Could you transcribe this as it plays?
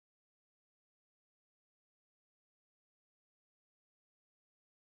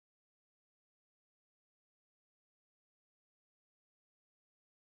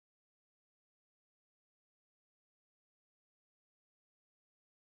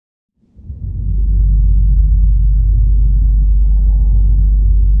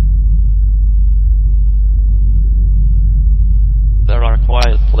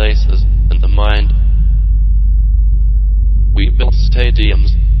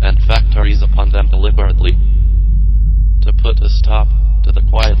and factories upon them deliberately, to put a stop to the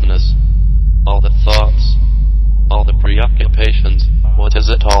quietness, all the thoughts, all the preoccupations. What is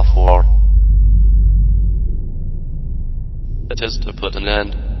it all for? It is to put an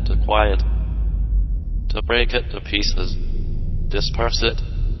end to quiet, to break it to pieces, disperse it,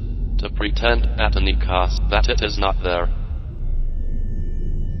 to pretend at any cost that it is not there.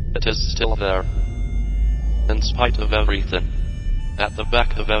 It is still there, in spite of everything, at the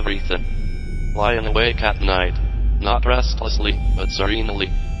back of everything, lying awake at night, not restlessly, but serenely.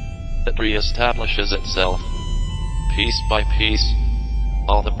 It reestablishes itself, piece by piece,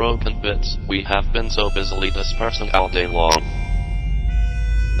 all the broken bits we have been so busily dispersing all day long.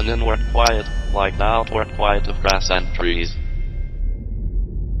 An inward quiet, like the outward quiet of grass and trees.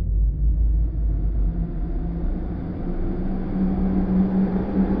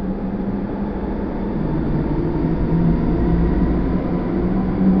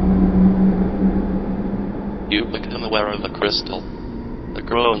 You become aware of the crystal, the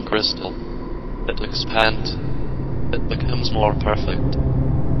growing crystal. It expands. It becomes more perfect.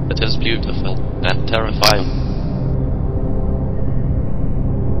 It is beautiful and terrifying.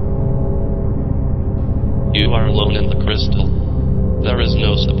 You are alone in the crystal. There is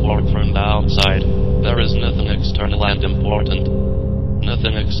no support from the outside. There is nothing external and important,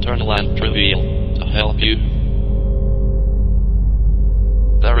 nothing external and trivial to help you.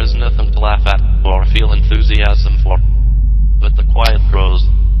 There is nothing to laugh at or feel enthusiasm for, but the quiet grows.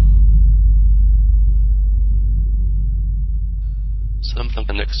 Something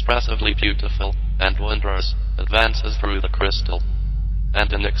inexpressively beautiful and wondrous advances through the crystal,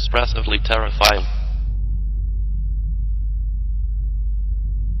 and inexpressively terrifying.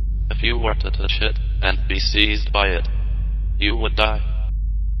 If you were to touch it and be seized by it, you would die.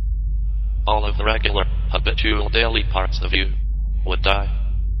 All of the regular, habitual daily parts of you would die.